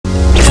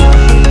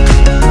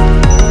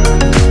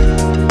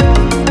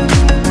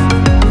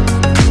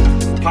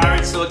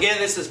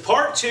this is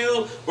part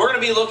 2. We're going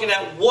to be looking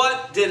at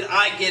what did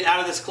I get out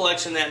of this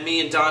collection that me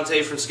and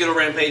Dante from Skittle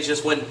Rampage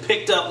just went and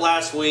picked up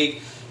last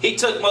week. He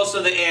took most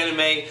of the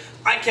anime.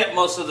 I kept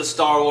most of the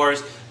Star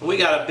Wars. And we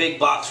got a big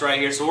box right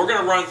here. So we're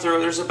going to run through.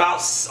 There's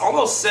about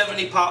almost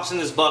 70 pops in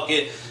this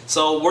bucket.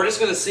 So we're just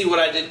going to see what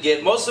I did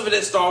get. Most of it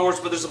is Star Wars,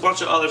 but there's a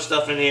bunch of other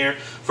stuff in here.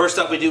 First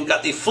up, we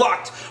got the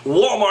flocked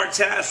Walmart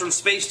tabs from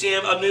Space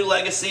Jam: A New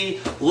Legacy.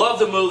 Love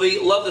the movie,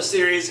 love the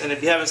series, and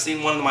if you haven't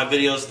seen one of my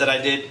videos that I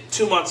did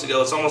 2 months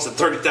ago, it's almost at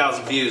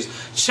 30,000 views.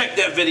 Check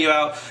that video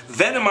out.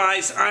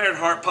 Venomized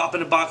Ironheart pop in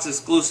the box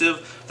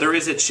exclusive. There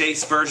is a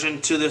chase version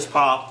to this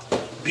pop.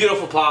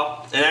 Beautiful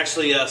pop, and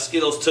actually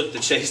Skittles took the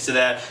chase to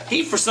that.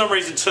 He, for some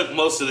reason, took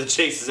most of the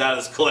chases out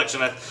of this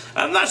collection.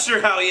 I'm not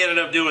sure how he ended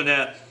up doing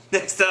that.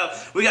 Next up,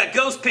 we got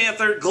Ghost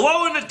Panther,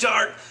 Glow in the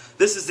Dark.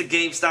 This is the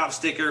GameStop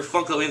sticker,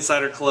 Funko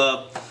Insider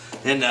Club.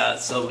 And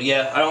so,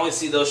 yeah, I only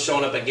see those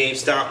showing up at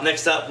GameStop.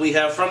 Next up, we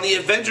have from the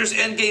Avengers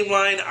Endgame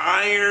line,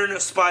 Iron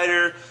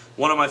Spider,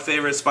 one of my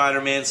favorite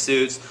Spider-Man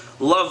suits.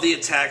 Love the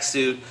attack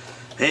suit.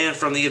 And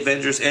from the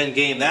Avengers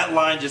Endgame, that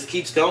line just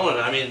keeps going.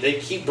 I mean, they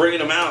keep bringing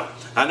them out.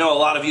 I know a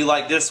lot of you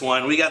like this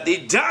one. We got the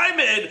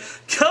Diamond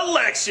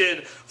Collection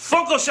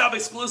Funko Shop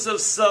exclusive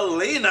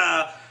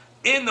Selena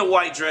in the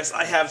white dress.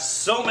 I have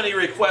so many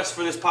requests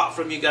for this pop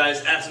from you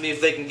guys asking me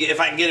if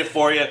I can get it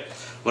for you.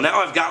 Well, now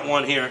I've got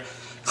one here.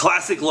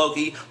 Classic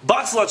Loki,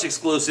 Box Lunch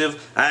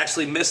exclusive. I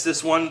actually missed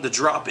this one, the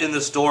drop in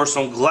the store,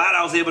 so I'm glad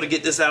I was able to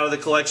get this out of the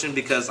collection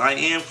because I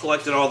am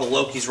collecting all the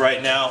Lokis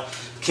right now.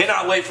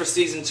 Cannot wait for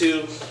Season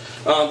 2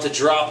 to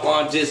drop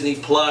on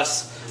Disney+.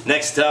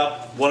 Next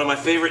up, one of my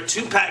favorite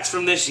 2-packs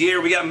from this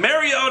year. We got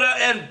Mariota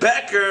and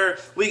Becker.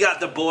 We got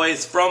the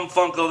boys from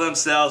Funko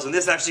themselves, and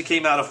this actually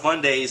came out of Fun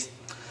Days.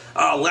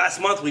 Last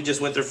month we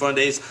just went through Fun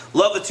Days.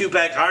 Love the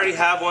 2-pack. I already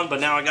have one,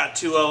 but now I got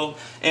 2 of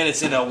them, and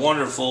it's in a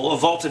wonderful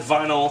vaulted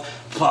vinyl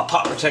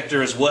pop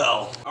protector as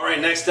well.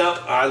 Alright, next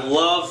up, I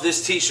love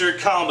this t-shirt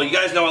combo. You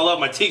guys know I love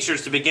my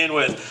t-shirts to begin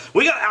with.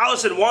 We got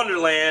Alice in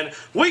Wonderland.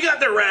 We got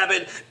the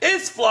Rabbit.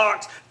 It's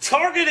flocked.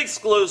 Target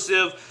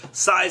exclusive.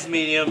 Size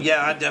medium.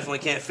 Yeah, I definitely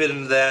can't fit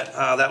into that.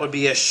 That would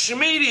be a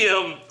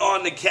schmedium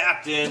on the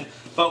Captain.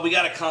 But we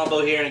got a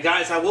combo here. And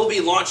guys, I will be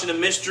launching a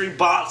mystery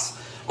box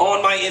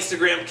on my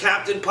Instagram,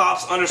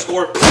 Captainpops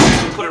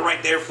 _ put it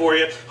right there for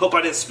you. Hope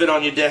I didn't spit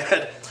on you,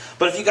 Dad.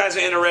 But if you guys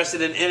are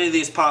interested in any of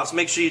these pops,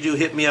 make sure you do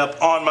hit me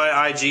up on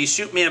my IG.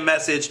 Shoot me a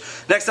message.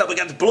 Next up, we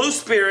got the Blue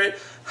Spirit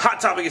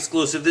Hot Topic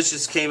exclusive. This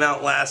just came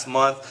out last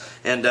month.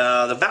 And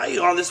the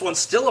value on this one's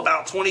still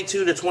about $22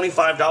 to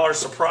 $25.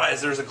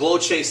 Surprise. There's a glow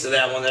chase to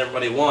that one that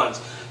everybody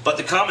wants. But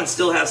the common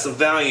still has some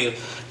value.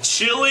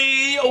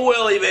 Chili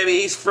Willy, baby.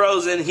 He's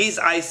frozen. He's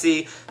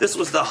icy. This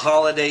was the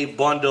holiday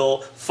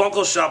bundle.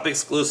 Funko Shop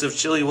exclusive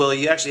Chili Willy.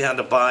 You actually had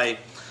to buy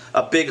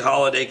a big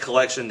holiday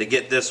collection to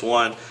get this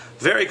one.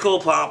 Very cool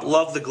pop.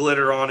 Love the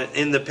glitter on it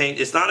in the paint.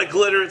 It's not a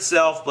glitter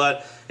itself,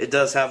 but it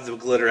does have the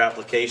glitter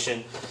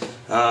application.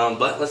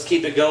 But let's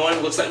keep it going.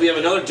 Looks like we have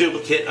another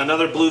duplicate,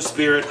 another Blue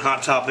Spirit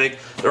Hot Topic.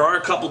 There are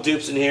a couple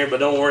dupes in here, but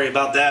don't worry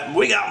about that.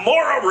 We got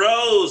Mora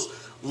Rose.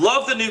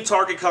 Love the new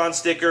TargetCon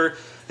sticker.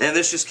 And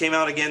this just came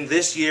out again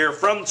this year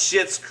from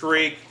Schitt's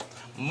Creek.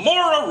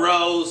 Mora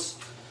Rose.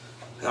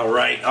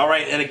 Alright.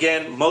 And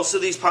again, most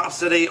of these pops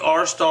today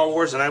are Star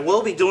Wars. And I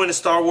will be doing a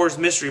Star Wars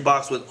mystery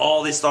box with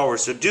all these Star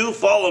Wars. So do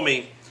follow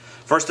me.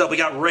 First up, we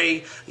got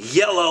Rey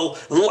Yellow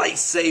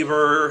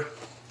Lightsaber.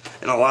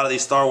 And a lot of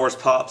these Star Wars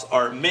pops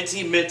are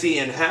minty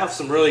and have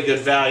some really good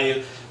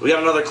value. We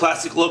got another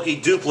Classic Loki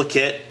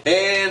duplicate.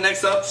 And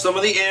next up, some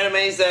of the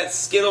animes that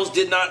Skittles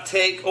did not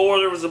take, or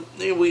there was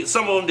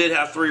some of them did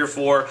have 3 or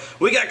 4.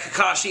 We got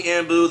Kakashi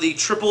and Buu, the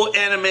triple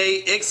anime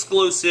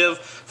exclusive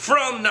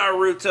from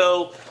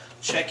Naruto.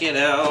 Check it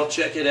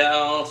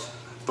out.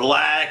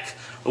 Black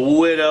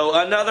Widow,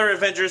 another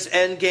Avengers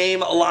Endgame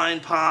line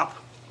pop.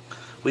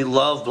 We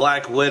love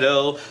Black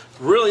Widow.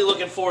 Really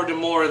looking forward to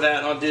more of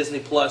that on Disney+.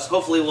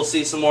 Hopefully we'll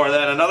see some more of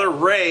that. Another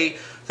Rey.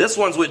 This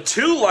one's with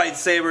 2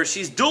 lightsabers.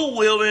 She's dual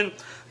wielding.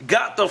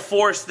 Got the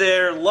Force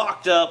there.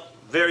 Locked up.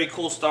 Very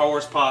cool Star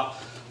Wars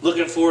pop.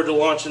 Looking forward to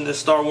launching this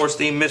Star Wars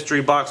themed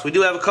mystery box. We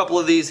do have a couple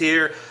of these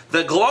here.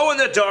 The Glow in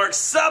the Dark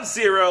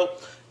Sub-Zero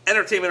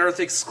Entertainment Earth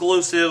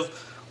exclusive.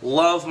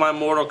 Love my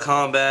Mortal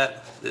Kombat.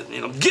 You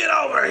know, get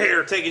over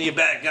here. Taking you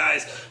back,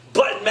 guys.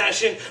 Button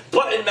mashing,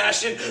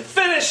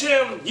 finish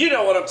him! You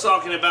know what I'm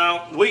talking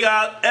about. We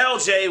got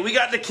LJ, we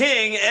got the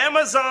King,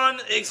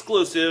 Amazon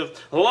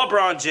exclusive,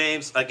 LeBron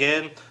James,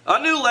 again,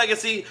 A New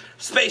Legacy,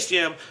 Space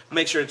Jam.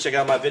 Make sure to check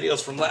out my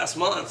videos from last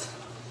month.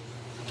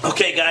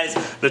 Okay, guys,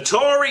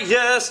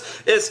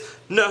 Notorious is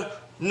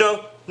Notorious.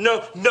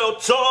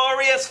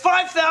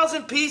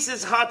 5,000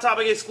 pieces, Hot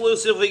Topic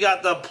exclusive. We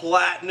got the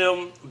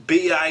Platinum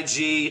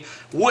BIG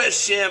with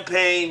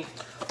champagne.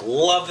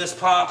 Love this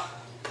pop.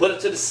 Put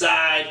it to the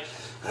side.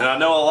 And I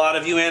know a lot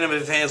of you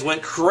anime fans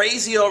went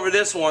crazy over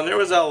this one. There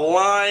was a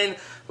line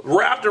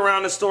wrapped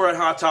around the store at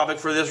Hot Topic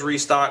for this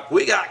restock.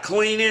 We got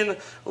Cleaning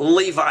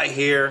Levi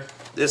here.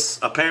 This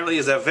apparently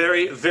is a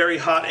very, very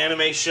hot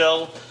anime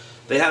show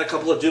They had a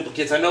couple of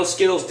duplicates. I know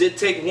Skittles did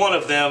take one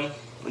of them.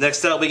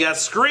 Next up, we got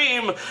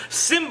Scream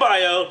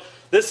Symbiote.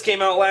 This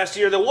came out last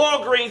year. The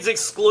Walgreens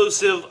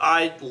exclusive.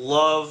 I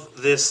love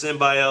this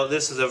Symbiote.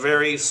 This is a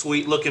very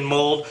sweet looking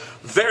mold.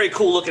 Very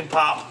cool looking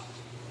pop.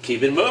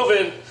 Keep it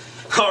moving.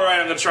 Alright,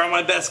 I'm going to try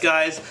my best,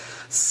 guys.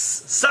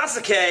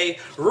 Sasuke,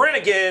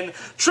 Renegade,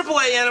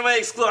 AAA anime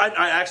exclusive.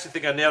 I actually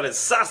think I nailed it.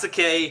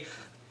 Sasuke.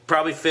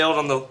 Probably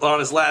failed on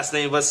his last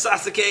name, but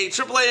Sasuke,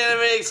 AAA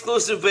anime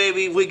exclusive,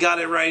 baby. We got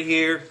it right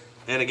here.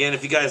 And again,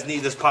 if you guys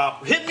need this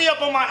pop, hit me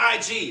up on my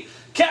IG.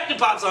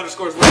 Captainpops _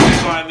 where you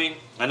can find me.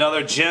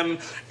 Another gem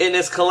in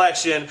this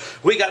collection.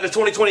 We got the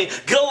 2020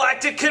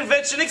 Galactic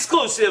Convention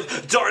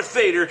exclusive Darth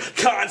Vader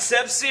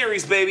concept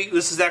series, baby.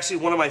 This is actually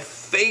one of my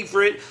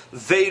favorite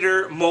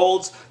Vader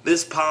molds.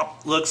 This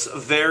pop looks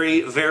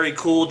very, very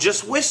cool.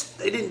 Just wish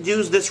they didn't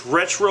use this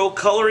retro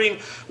coloring.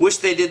 Wish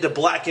they did the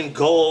black and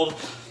gold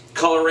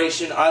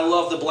coloration. I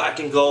love the black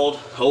and gold.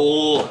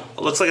 Oh,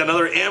 looks like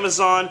another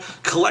Amazon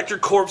Collector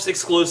Corps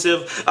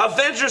exclusive.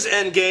 Avengers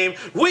Endgame.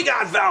 We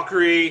got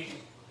Valkyrie.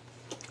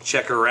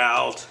 Check her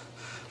out.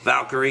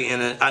 Valkyrie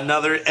and a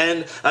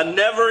never-ending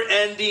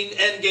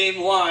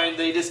Endgame line.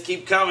 They just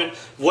keep coming.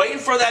 Waiting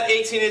for that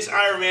 18-inch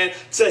Iron Man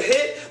to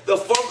hit the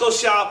Funko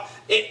shop.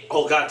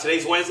 Oh God,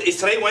 today's Wednesday. Is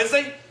today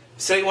Wednesday?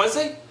 Is today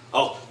Wednesday?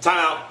 Oh, time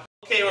out.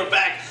 Okay, we're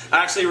back.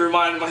 I actually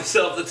reminded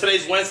myself that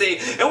today's Wednesday,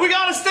 and we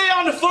gotta stay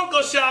on the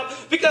Funko shop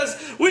because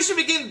we should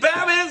be getting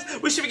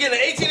Batmans, we should be getting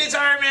an 18-inch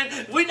Iron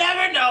Man. We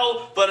never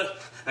know,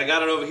 but I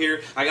got it over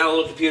here. I got a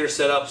little computer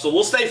set up, so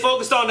we'll stay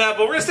focused on that,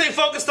 but we're gonna stay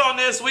focused on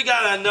this. We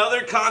got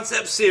another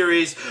concept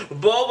series,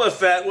 Boba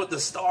Fett with the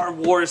Star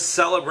Wars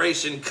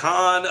Celebration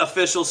Con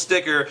official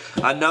sticker.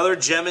 Another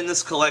gem in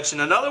this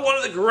collection, another one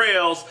of the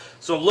grails.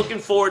 So I'm looking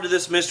forward to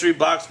this mystery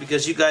box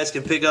because you guys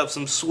can pick up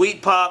some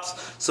sweet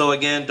pops. So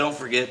again, don't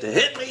forget to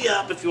hit me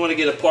up if you want to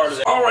get a part of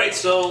it. Alright,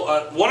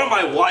 so one of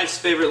my wife's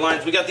favorite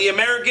lines, we got the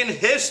American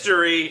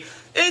History.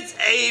 It's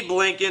Abe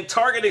Lincoln,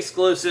 Target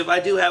exclusive. I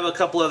do have a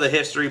couple of the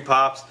history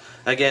pops.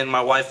 Again,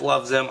 my wife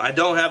loves them. I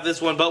don't have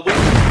this one, but we...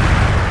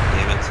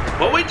 Damn it.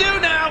 Well, we do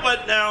now,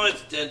 but now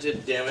it's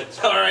dented, damn it.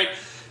 Alright.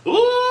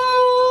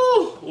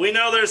 Woo! We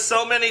know there's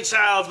so many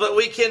childs, but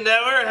we can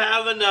never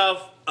have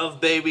enough of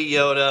Baby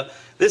Yoda.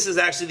 This is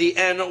actually the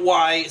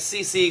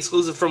NYCC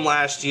exclusive from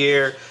last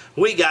year.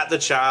 We got the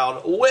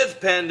child with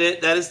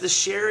pendant. That is the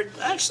shared...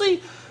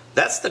 Actually,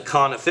 that's the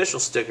Con official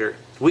sticker.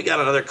 We got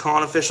another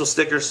Con official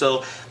sticker,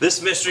 so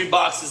this mystery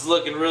box is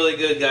looking really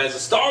good, guys. A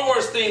Star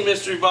Wars themed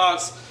mystery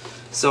box.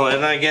 So,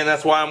 and again,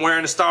 that's why I'm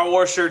wearing a Star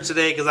Wars shirt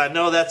today, because I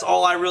know that's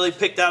all I really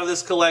picked out of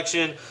this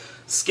collection.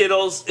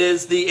 Skittles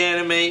is the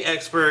anime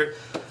expert.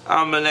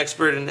 I'm an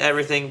expert in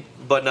everything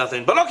but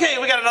nothing. But okay,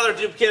 we got another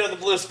duplicate of the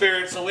Blue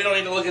Spirit, so we don't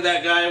need to look at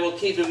that guy. We'll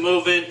keep it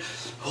moving.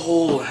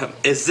 Oh,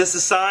 is this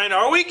a sign?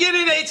 Are we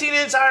getting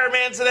 18-inch Iron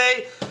Man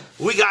today?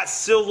 We got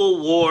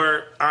Civil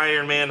War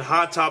Iron Man,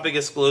 Hot Topic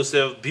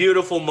exclusive.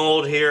 Beautiful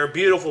mold here,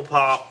 beautiful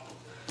pop.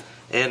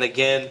 And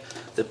again,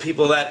 the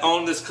people that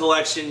own this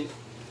collection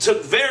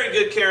took very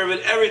good care of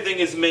it. Everything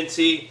is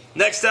minty.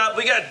 Next up,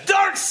 we got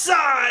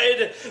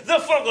Darkseid, the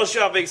Funko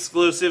Shop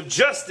exclusive,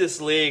 Justice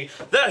League,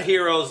 the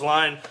Heroes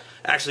line.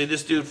 Actually,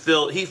 this dude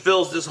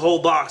fills this whole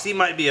box. He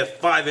might be a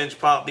 5-inch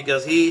pop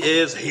because he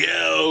is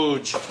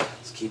huge.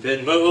 Let's keep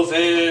it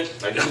moving.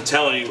 I'm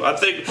telling you, I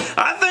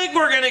think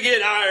we're gonna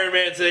get Iron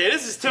Man today.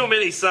 This is too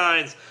many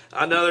signs.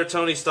 Another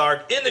Tony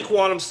Stark in the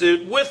quantum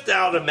suit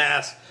without a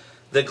mask.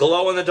 The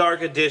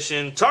glow-in-the-dark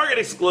edition, Target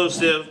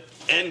exclusive,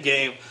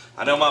 Endgame.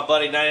 I know my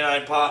buddy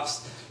 99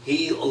 Pops.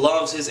 He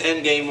loves his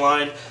Endgame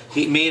line.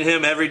 Me and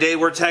him every day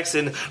we're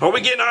texting. Are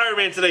we getting Iron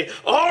Man today?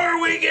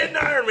 Are we getting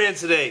Iron Man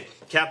today?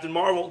 Captain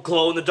Marvel,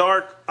 Glow in the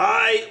Dark.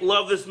 I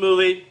love this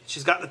movie.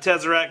 She's got the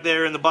Tesseract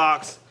there in the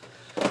box.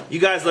 You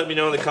guys let me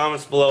know in the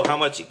comments below how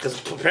much, because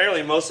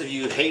apparently most of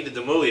you hated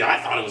the movie.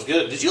 I thought it was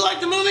good. Did you like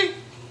the movie?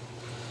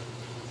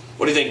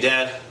 What do you think,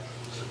 Dad?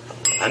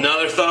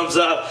 Another thumbs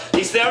up.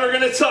 He's never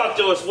going to talk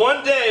to us.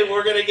 One day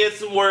we're going to get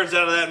some words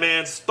out of that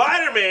man.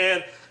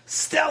 Spider-Man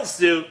Stealth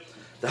Suit.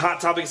 The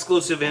Hot Topic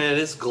exclusive, and it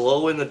is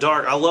glow in the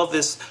dark. I love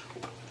this,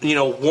 you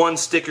know, one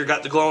sticker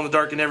got the glow in the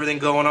dark and everything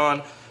going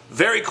on.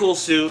 Very cool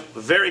suit,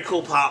 very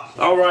cool pop.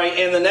 Alright,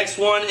 and the next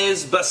one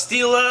is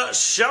Bastila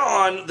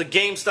Sean, the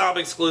GameStop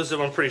exclusive.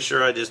 I'm pretty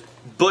sure I just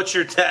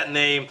butchered that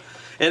name.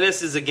 And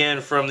this is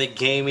again from the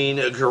Gaming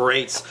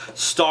Greats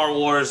Star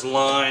Wars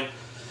line.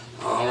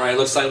 Alright,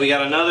 looks like we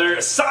got another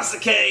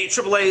Sasuke,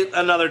 AAA,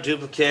 another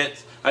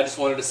duplicate. I just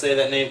wanted to say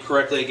that name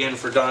correctly again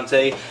for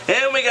Dante.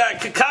 And we got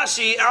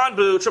Kakashi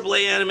Anbu,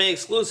 AAA anime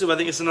exclusive. I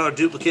think it's another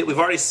duplicate. We've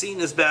already seen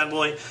this bad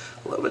boy.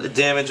 A little bit of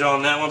damage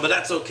on that one, but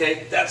that's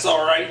okay. That's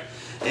alright.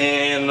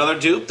 And another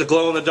dupe, the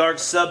glow-in-the-dark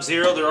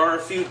Sub-Zero. There are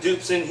a few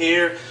dupes in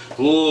here.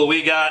 Ooh,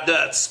 we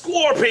got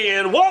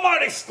Scorpion,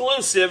 Walmart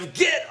exclusive.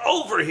 Get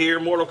over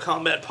here, Mortal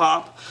Kombat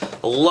pop.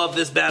 Love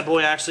this bad boy.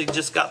 I actually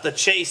just got the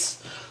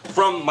chase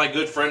from my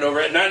good friend over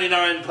at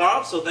 99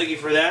 Pop, so thank you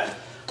for that.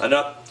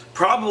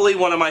 Probably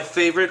one of my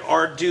favorite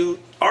R2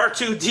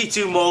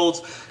 R2-D2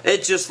 molds.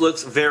 It just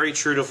looks very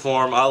true to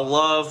form. I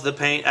love the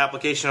paint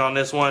application on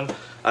this one.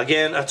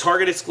 Again, a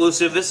Target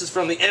exclusive. This is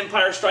from the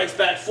Empire Strikes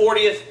Back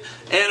 40th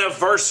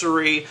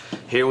anniversary.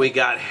 Here we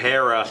got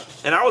Hera.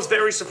 And I was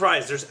very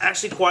surprised. There's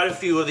actually quite a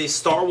few of these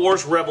Star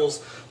Wars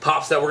Rebels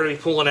pops that we're going to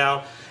be pulling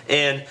out.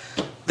 And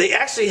they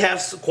actually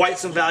have quite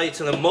some value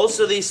to them. Most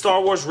of these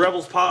Star Wars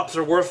Rebels pops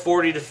are worth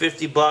 40 to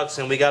 50 bucks,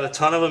 and we got a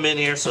ton of them in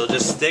here, so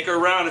just stick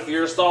around if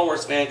you're a Star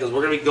Wars fan, because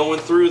we're going to be going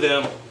through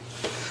them.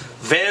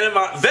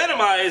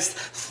 Venomized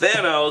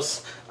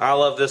Thanos. I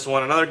love this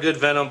one. Another good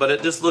Venom, but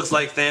it just looks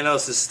like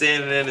Thanos is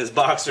standing in his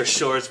boxer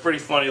shorts. Pretty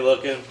funny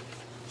looking.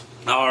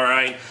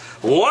 Alright.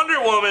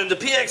 Wonder Woman, the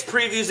PX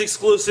Previews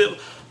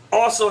exclusive,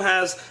 also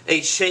has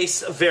a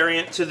Chase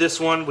variant to this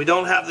one. We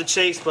don't have the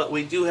Chase, but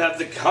we do have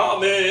the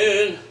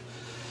Common.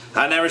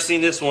 I've never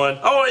seen this one.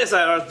 Oh, yes,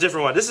 a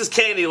different one. This is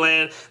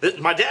Candyland.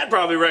 My dad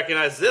probably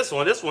recognized this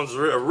one. This one's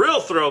a real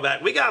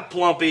throwback. We got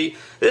Plumpy.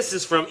 This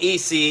is from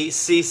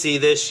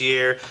ECCC this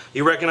year.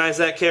 You recognize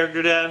that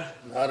character, Dad?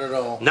 Not at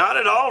all. Not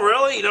at all,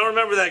 really? You don't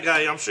remember that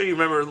guy? I'm sure you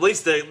remember at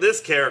least this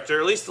character,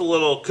 at least the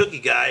little cookie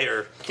guy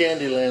or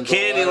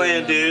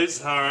Candyland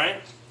dudes. All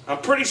right.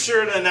 I'm pretty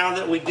sure that now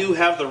that we do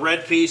have the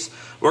red piece,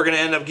 we're going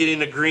to end up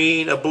getting a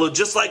green, a blue,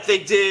 just like they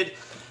did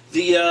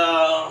the,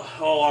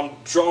 I'm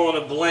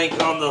drawing a blank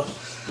on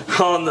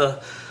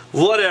the,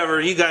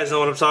 whatever, you guys know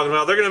what I'm talking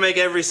about. They're going to make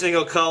every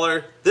single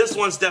color. This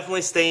one's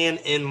definitely staying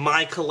in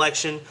my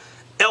collection.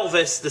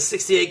 Elvis, the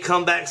 68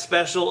 Comeback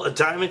Special, a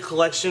Diamond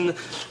Collection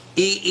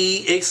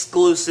EE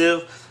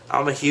exclusive.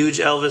 I'm a huge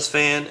Elvis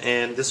fan,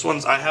 and this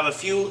one's, I have a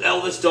few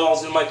Elvis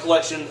dolls in my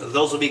collection.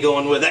 Those will be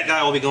going with, that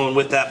guy will be going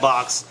with that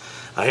box.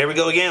 Here we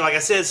go again. Like I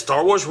said,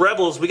 Star Wars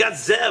Rebels. We got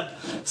Zeb.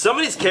 Some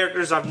of these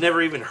characters I've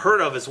never even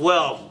heard of as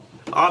well.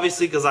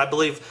 Obviously, because I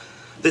believe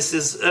this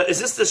is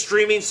this the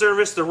streaming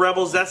service, the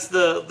Rebels? That's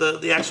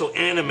the actual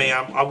anime.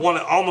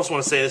 I almost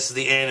want to say this is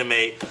the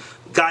anime.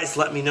 Guys,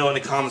 let me know in the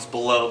comments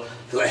below,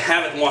 because I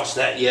haven't watched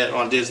that yet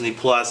on Disney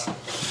Plus.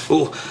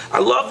 Ooh, I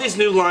love these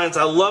new lines.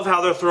 I love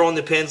how they're throwing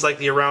the pins like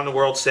the Around the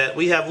World set.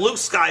 We have Luke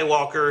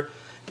Skywalker,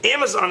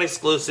 Amazon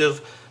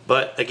exclusive,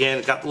 but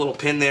again, got the little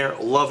pin there.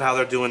 Love how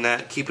they're doing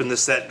that, keeping the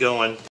set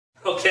going.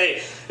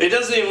 Okay, it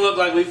doesn't even look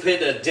like we've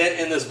hit a dent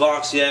in this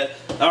box yet.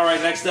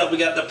 Alright, next up we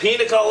got the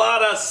Pina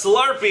Colada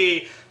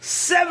Slurpee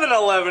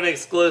 7-Eleven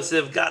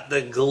exclusive. Got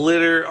the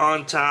glitter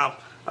on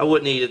top. I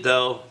wouldn't eat it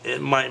though.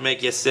 It might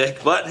make you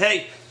sick. But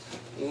hey,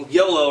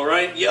 YOLO,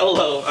 right?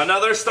 YOLO.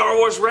 Another Star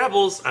Wars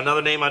Rebels.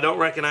 Another name I don't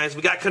recognize.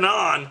 We got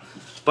Kanan.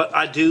 But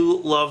I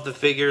do love the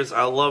figures.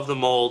 I love the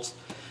molds.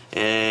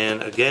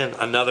 And again,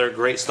 another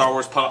great Star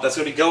Wars pop that's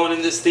going to be going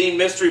in this themed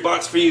mystery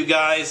box for you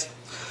guys.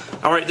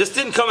 Alright, this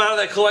didn't come out of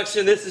that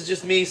collection. This is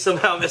just me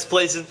somehow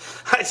misplacing.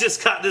 I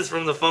just got this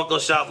from the Funko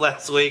shop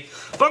last week.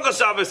 Funko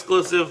shop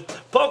exclusive,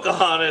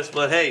 Pocahontas,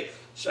 but hey,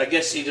 I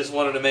guess she just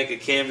wanted to make a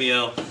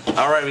cameo.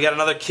 Alright, we got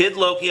another Kid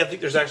Loki. I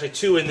think there's actually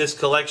two in this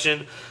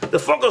collection. The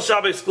Funko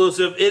shop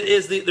exclusive,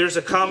 there's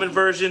a common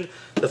version.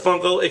 The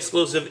Funko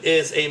exclusive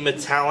is a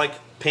metallic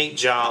paint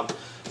job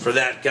for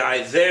that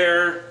guy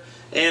there.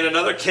 And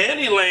another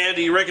Candyland.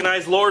 Do you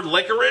recognize Lord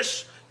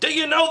Licorice? Do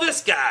you know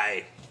this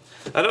guy?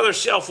 Another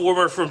shelf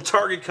warmer from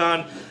Target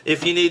Con.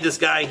 If you need this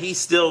guy, he's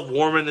still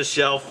warming the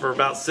shelf for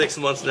about 6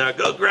 months now.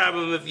 Go grab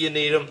him if you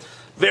need him.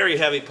 Very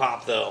heavy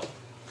pop though.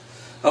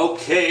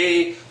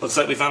 Okay, looks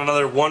like we found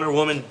another Wonder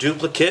Woman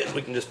duplicate.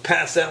 We can just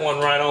pass that one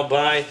right on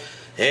by.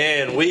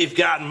 And we've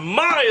got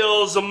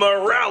Miles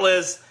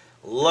Morales.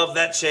 Love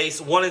that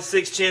Chase. 1 in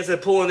 6 chance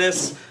at pulling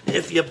this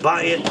if you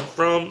buy it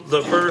from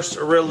the first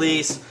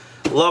release.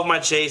 Love my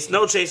Chase.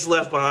 No Chase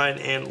left behind.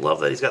 And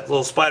love that he's got the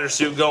little spider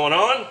suit going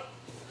on.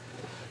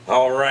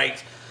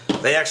 Alright,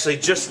 they actually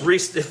just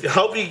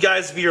hope you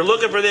guys, if you're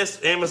looking for this,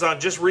 Amazon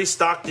just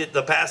restocked it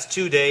the past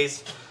 2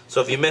 days.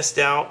 So if you missed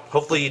out,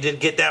 hopefully you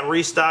did get that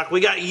restock. We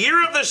got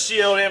Year of the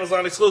Shield,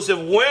 Amazon exclusive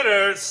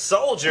winner,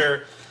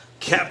 Soldier,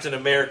 Captain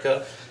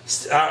America.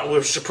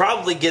 We should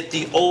probably get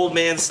the Old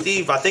Man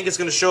Steve. I think it's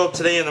going to show up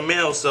today in the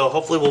mail, so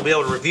hopefully we'll be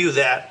able to review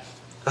that.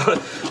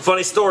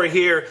 Funny story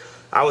here.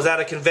 I was at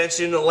a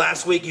convention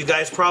last week. You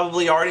guys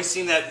probably already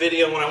seen that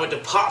video when I went to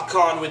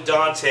PopCon with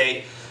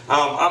Dante.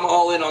 I'm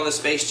all in on the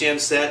Space Jam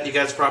set. You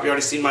guys probably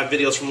already seen my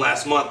videos from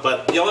last month,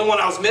 but the only one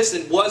I was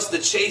missing was the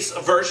Chase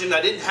version.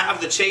 I didn't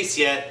have the Chase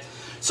yet,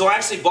 so I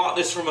actually bought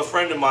this from a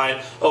friend of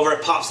mine over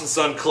at Pops &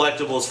 Son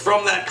Collectibles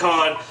from that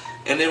con,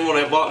 and then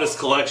when I bought this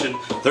collection,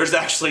 there's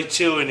actually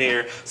 2 in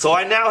here. So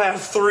I now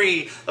have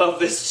 3 of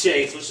this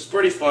Chase, which is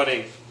pretty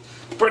funny.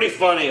 Pretty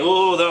funny.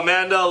 Ooh, the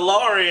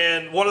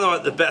Mandalorian. One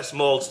of the best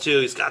molds, too.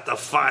 He's got the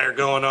fire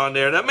going on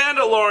there. The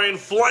Mandalorian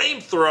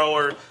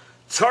Flamethrower.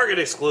 Target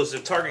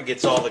exclusive. Target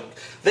gets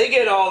they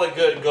get all the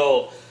good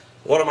gold.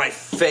 One of my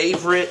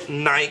favorite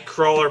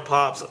Nightcrawler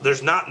pops.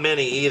 There's not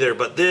many either,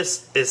 but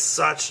this is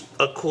such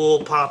a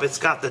cool pop. It's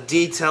got the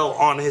detail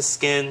on his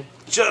skin.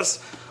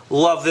 Just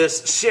love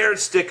this. Shared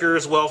sticker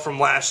as well from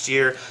last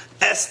year.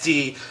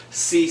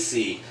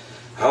 SDCC.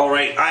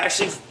 Alright,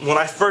 when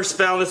I first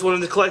found this one in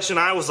the collection,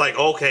 I was like,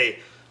 okay,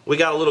 we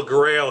got a little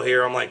grail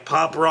here. I'm like,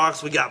 Pop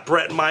Rocks, we got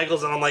Bret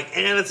Michaels, and I'm like,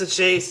 and it's a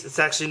chase. It's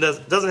actually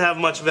doesn't have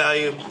much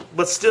value,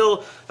 but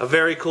still a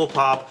very cool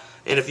pop.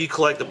 And if you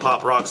collect the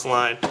Pop Rocks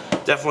line,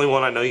 definitely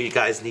one I know you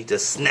guys need to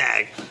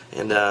snag.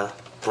 And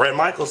Bret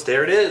Michaels,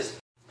 there it is.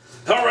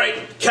 Alright,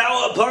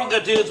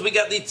 Cowabunga dudes, we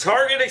got the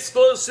Target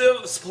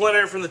exclusive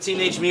Splinter from the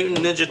Teenage Mutant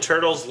Ninja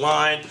Turtles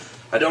line.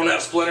 I don't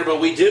have Splinter, but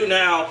we do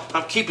now.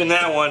 I'm keeping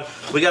that one.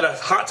 We got a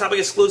Hot Topic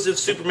exclusive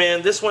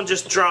Superman. This one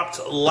just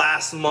dropped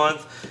last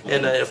month.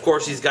 And of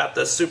course, he's got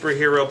the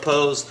superhero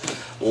pose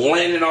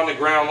landing on the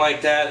ground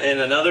like that.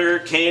 And another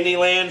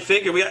Candyland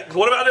figure.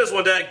 What about this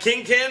one, Dad?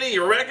 King Candy?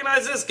 You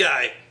recognize this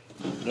guy?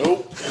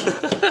 Nope.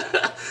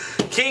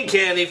 King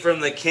Candy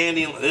from the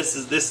Candy.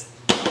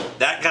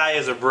 That guy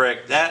is a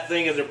brick. That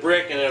thing is a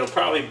brick, and it'll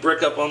probably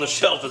brick up on the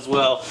shelf as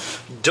well.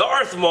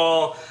 Darth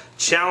Maul.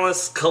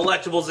 Chalice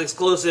Collectibles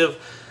exclusive.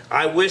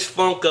 I wish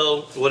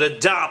Funko would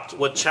adopt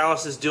what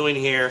Chalice is doing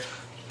here.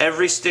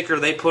 Every sticker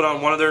they put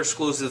on one of their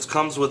exclusives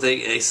comes with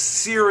a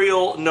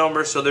serial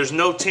number, so there's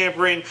no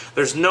tampering,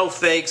 there's no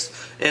fakes,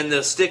 and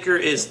the sticker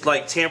is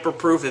like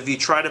tamper-proof. If you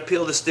try to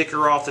peel the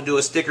sticker off to do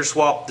a sticker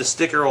swap, the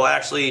sticker will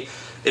actually,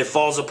 it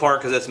falls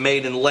apart because it's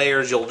made in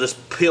layers. You'll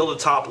just peel the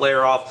top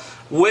layer off.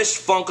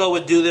 Wish Funko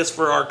would do this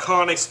for our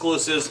con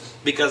exclusives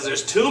because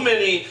there's too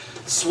many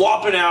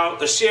swapping out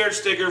the shared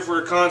sticker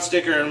for a con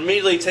sticker and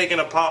immediately taking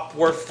a pop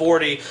worth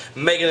 40,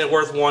 making it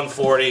worth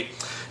 140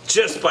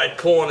 just by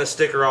pulling a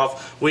sticker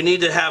off. We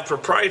need to have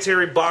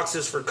proprietary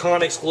boxes for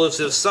con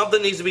exclusives.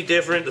 Something needs to be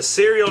different. The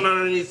serial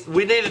underneath,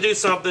 we need to do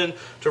something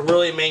to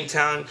really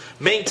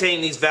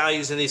maintain these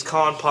values and these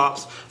con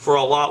pops for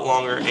a lot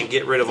longer and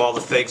get rid of all the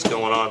fakes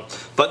going on.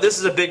 But this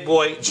is a big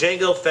boy,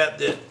 Jango Fett,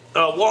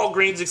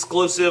 Walgreens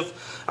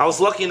exclusive. I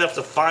was lucky enough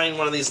to find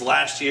one of these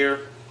last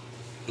year.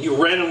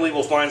 You randomly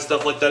will find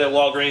stuff like that at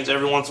Walgreens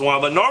every once in a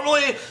while, but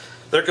normally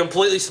they're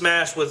completely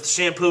smashed with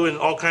shampoo and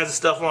all kinds of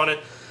stuff on it.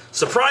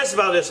 Surprised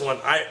about this one.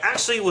 I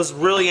actually was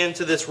really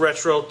into this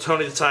retro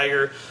Tony the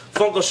Tiger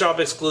Funko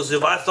Shop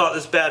exclusive. I thought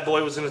this bad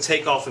boy was going to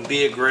take off and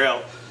be a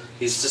grail.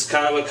 He's just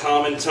kind of a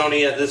common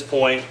Tony at this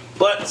point,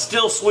 but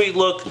still sweet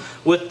look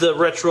with the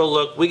retro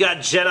look. We got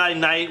Jedi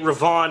Knight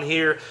Ravon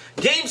here.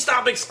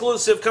 GameStop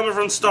exclusive coming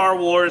from Star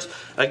Wars.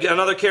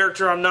 Another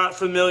character I'm not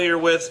familiar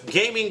with.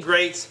 Gaming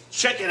Greats.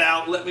 Check it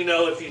out. Let me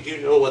know if you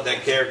do know what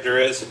that character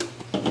is.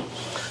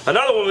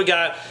 Another one we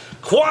got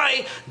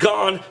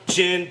Qui-Gon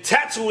Jinn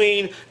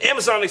Tatooine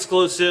Amazon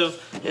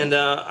exclusive. And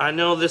I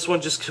know this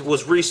one just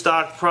was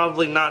restocked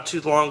probably not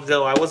too long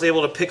ago. I was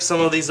able to pick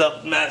some of these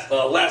up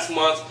last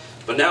month.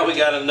 But now we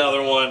got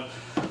another one,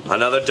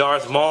 another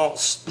Darth Maul.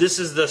 This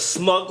is the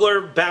Smuggler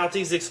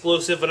Bounties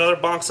exclusive. Another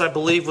box I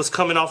believe was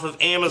coming off of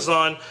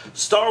Amazon.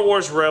 Star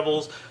Wars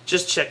Rebels.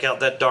 Just check out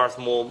that Darth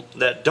Maul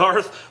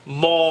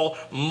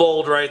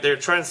mold right there.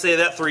 Trying to say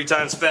that 3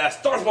 times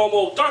fast. Darth Maul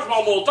mold, Darth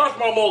Maul mold, Darth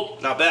Maul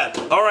mold. Not bad.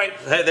 All right,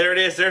 hey, there it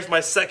is. There's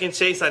my second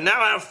chase. I now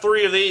have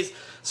 3 of these.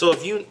 So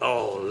if you,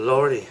 oh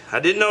lordy,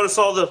 I didn't notice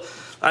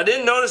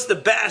the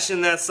bash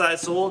in that side.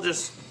 So we'll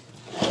just.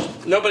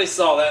 Nobody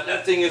saw that.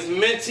 That thing is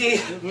minty,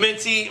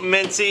 minty,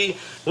 minty.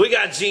 We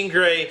got Jean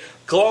Grey,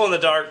 glow in the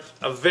dark,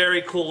 a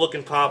very cool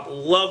looking pop.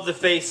 Love the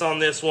face on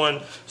this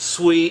one.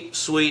 Sweet,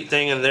 sweet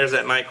thing. And there's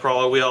that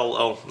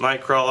Nightcrawler.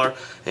 Nightcrawler.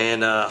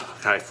 And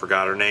I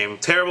forgot her name.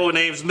 Terrible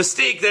names.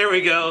 Mystique, there we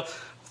go.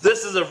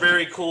 This is a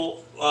very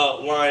cool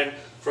line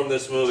from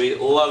this movie.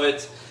 Love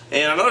it.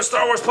 And another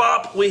Star Wars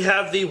pop. We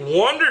have the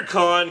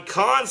WonderCon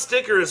con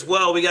sticker as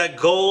well. We got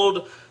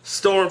gold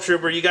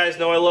Stormtrooper. You guys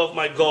know I love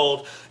my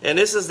gold. And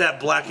this is that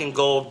black and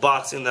gold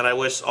boxing that I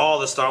wish all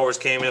the Star Wars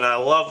came in. I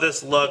love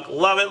this look.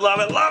 Love it, love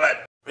it, love it.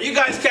 Are you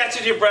guys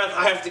catching your breath?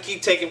 I have to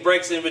keep taking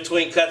breaks in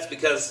between cuts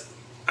because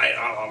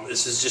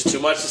this is just too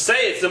much to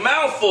say. It's a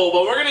mouthful,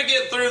 but we're going to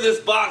get through this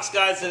box,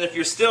 guys. And if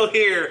you're still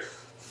here,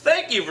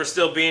 thank you for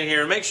still being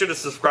here. Make sure to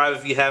subscribe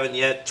if you haven't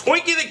yet.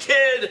 Twinkie the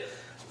Kid,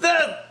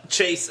 the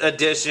Chase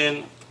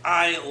Edition.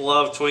 I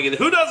love Twinkie.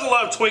 Who doesn't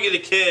love Twinkie the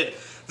Kid?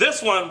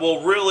 This one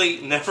will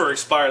really never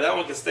expire. That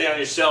one can stay on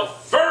your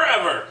shelf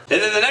forever. And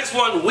then the next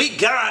one, we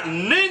got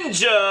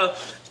Ninja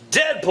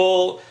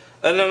Deadpool.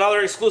 And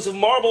another exclusive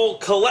Marvel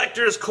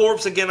Collector's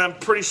Corpse. Again, I'm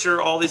pretty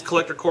sure all these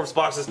Collector Corpse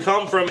boxes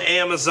come from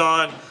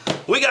Amazon.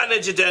 We got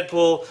Ninja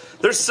Deadpool.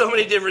 There's so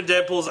many different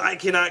Deadpools, I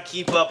cannot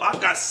keep up.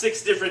 I've got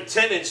 6 different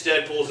 10-inch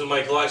Deadpools in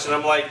my collection.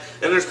 I'm like,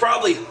 and there's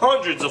probably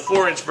hundreds of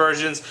 4-inch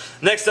versions.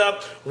 Next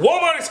up,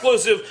 Walmart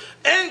exclusive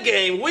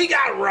Endgame. We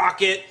got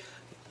Rocket.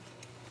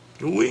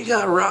 We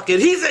got Rocket.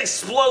 He's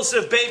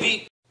explosive,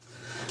 baby.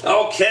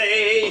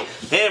 Okay,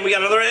 and we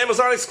got another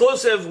Amazon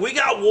exclusive. We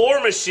got War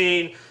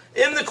Machine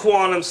in the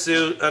Quantum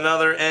suit.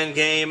 Another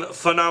Endgame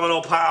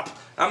phenomenal pop.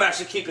 I'm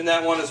actually keeping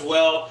that one as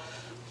well.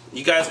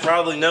 You guys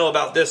probably know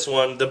about this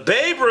one. The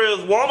Babe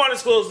Ruth Walmart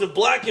exclusive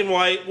black and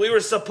white. We were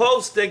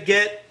supposed to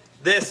get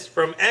this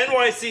from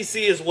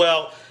NYCC as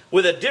well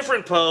with a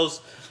different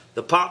pose.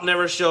 The pop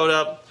never showed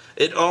up.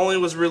 It only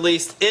was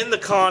released in the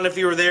con if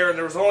you were there, and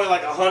there was only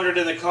like 100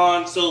 in the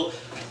con. So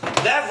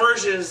that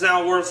version is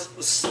now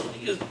worth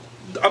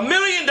 $1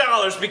 million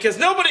because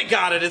nobody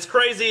got it. It's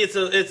crazy.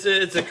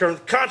 It's a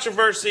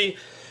controversy.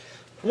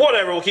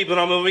 Whatever, we'll keep it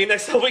on moving.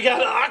 Next up, we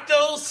got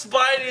Octo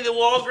Spidey, the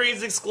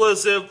Walgreens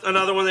exclusive.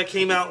 Another one that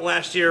came out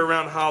last year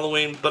around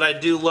Halloween. But I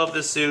do love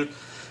this suit.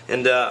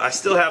 And I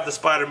still have the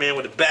Spider-Man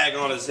with a bag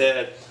on his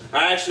head.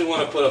 I actually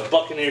want to put a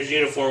Buccaneers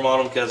uniform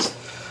on him because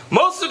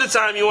most of the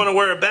time you want to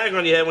wear a bag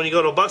on your head when you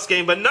go to a Bucs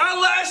game. But not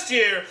last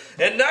year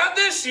and not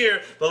this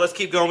year. But let's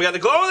keep going. We got the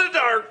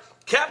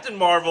glow-in-the-dark Captain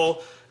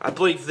Marvel. I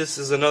believe this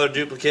is another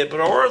duplicate,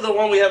 or the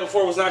one we had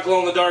before was not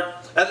glow-in-the-dark.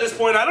 At this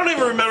point, I don't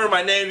even remember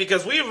my name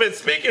because we've been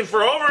speaking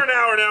for over an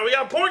hour now. We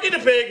got Porky the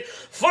Pig,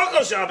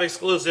 Funko Shop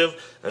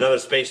exclusive, another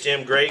Space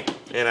Jam great,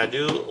 and I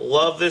do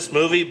love this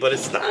movie, but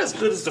it's not as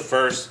good as the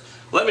first.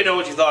 Let me know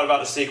what you thought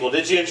about the sequel.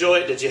 Did you enjoy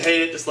it? Did you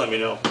hate it? Just let me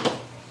know.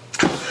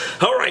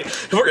 Alright,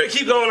 we're going to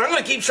keep going. I'm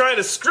going to keep trying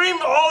to scream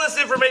all this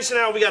information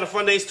out. We got a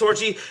Fun Days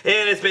Torchy,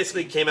 and it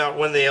basically came out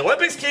when the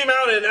Olympics came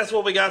out, and that's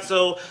what we got,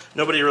 so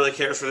nobody really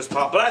cares for this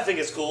pop, but I think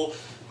it's cool.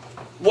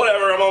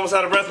 Whatever, I'm almost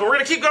out of breath, but we're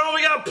going to keep going.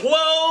 We got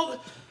Plo.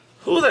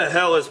 Who the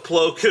hell is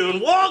Plo Koon?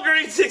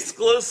 Walgreens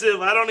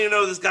exclusive. I don't even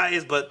know who this guy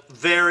is, but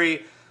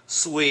very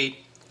sweet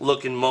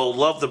looking mold.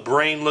 Love the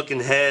brain looking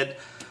head.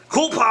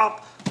 Cool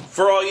pop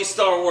for all you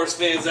Star Wars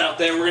fans out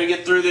there. We're going to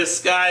get through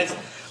this, guys.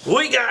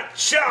 We got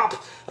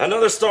Chop.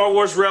 Another Star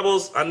Wars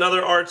Rebels,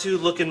 another R2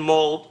 looking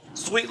mold.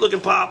 Sweet looking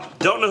pop.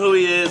 Don't know who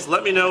he is.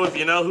 Let me know if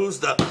you know who's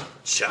the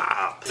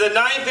Chop. The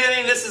 9th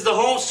inning, this is the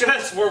home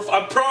stretch.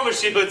 I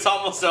promise you it's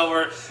almost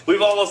over.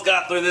 We've almost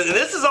got through this. And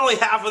this is only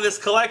half of this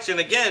collection.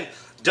 Again,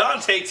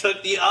 Dante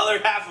took the other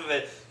half of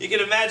it. You can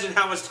imagine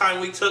how much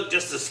time we took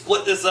just to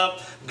split this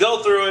up,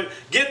 go through it,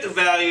 get the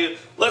value.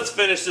 Let's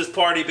finish this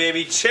party,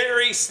 baby.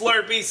 Cherry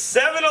Slurpee,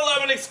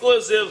 7-Eleven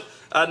exclusive.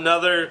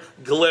 Another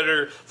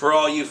glitter for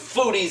all you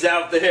foodies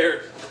out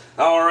there.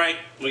 Alright,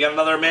 we got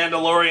another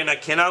Mandalorian. I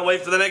cannot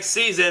wait for the next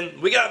season.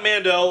 We got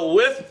Mando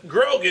with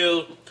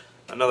Grogu.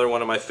 Another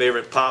one of my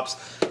favorite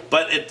pops.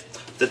 But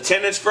the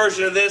 10-inch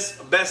version of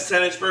this, best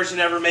 10-inch version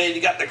ever made.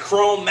 You got the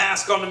chrome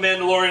mask on the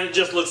Mandalorian. It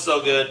just looks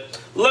so good.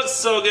 Looks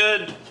so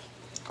good.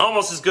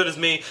 Almost as good as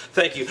me.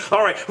 Thank you.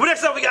 Alright,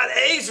 next up we got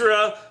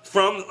Ezra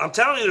from, I'm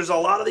telling you, there's a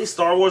lot of these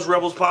Star Wars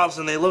Rebels pops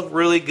and they look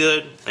really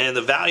good. And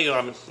the value,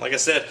 like I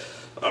said,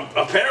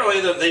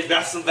 apparently they've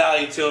got some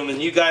value to them,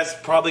 and you guys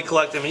probably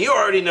collect them, and you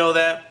already know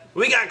that.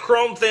 We got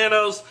Chrome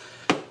Thanos.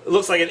 It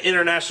looks like an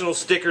international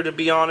sticker, to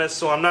be honest,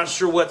 so I'm not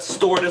sure what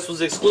store this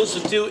was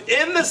exclusive to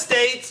in the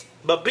States,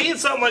 but being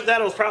something like that,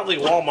 it was probably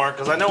Walmart,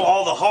 because I know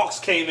all the Hawks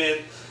came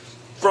in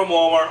from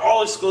Walmart,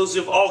 all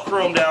exclusive, all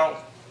chromed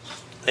out.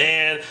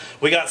 And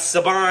we got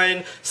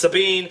Sabine,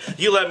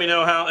 you let me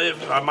know how,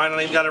 if I might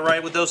not even got it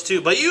right with those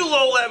two, but you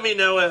let me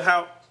know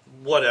how.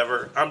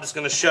 Whatever. I'm just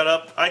going to shut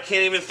up. I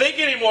can't even think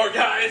anymore,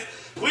 guys.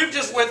 We've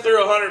just went through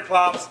 100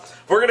 pops.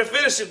 We're going to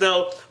finish it,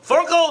 though.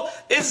 Funko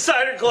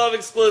Insider Club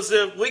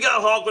exclusive. We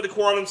got Hulk with the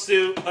Quantum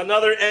Suit.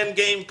 Another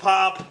Endgame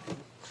pop.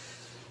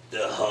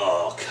 The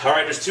Hulk.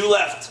 Alright, there's 2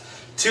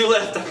 left. 2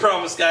 left, I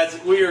promise, guys.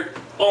 We are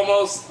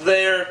almost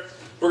there.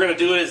 We're going to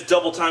do it as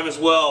double time as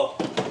well.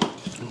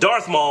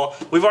 Darth Maul.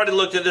 We've already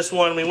looked at this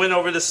one. We went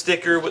over the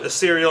sticker with the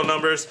serial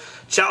numbers.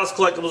 Chalice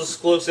Collectibles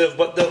exclusive.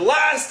 But the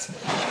last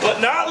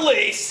but not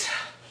least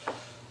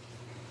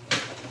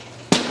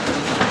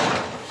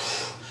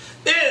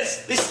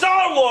is the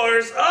Star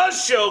Wars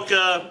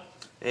Ashoka.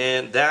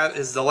 And that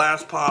is the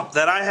last pop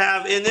that I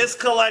have in this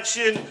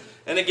collection.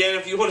 And again,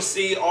 if you want to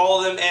see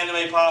all of them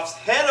anime pops,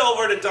 head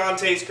over to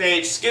Dante's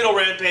page, Skittle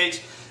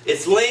Rampage.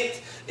 It's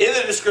linked in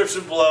the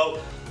description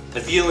below.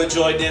 If you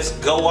enjoyed this,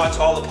 go watch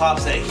all the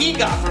pops that he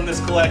got from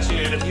this collection.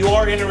 And if you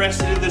are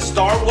interested in the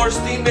Star Wars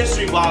themed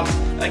mystery box,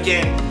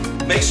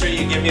 again, make sure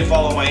you give me a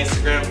follow on my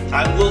Instagram.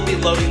 I will be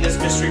loading this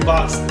mystery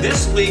box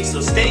this week, so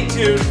stay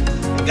tuned.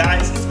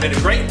 Guys, it's been a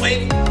great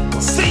week.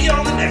 We'll see you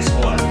on the next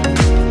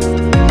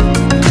one.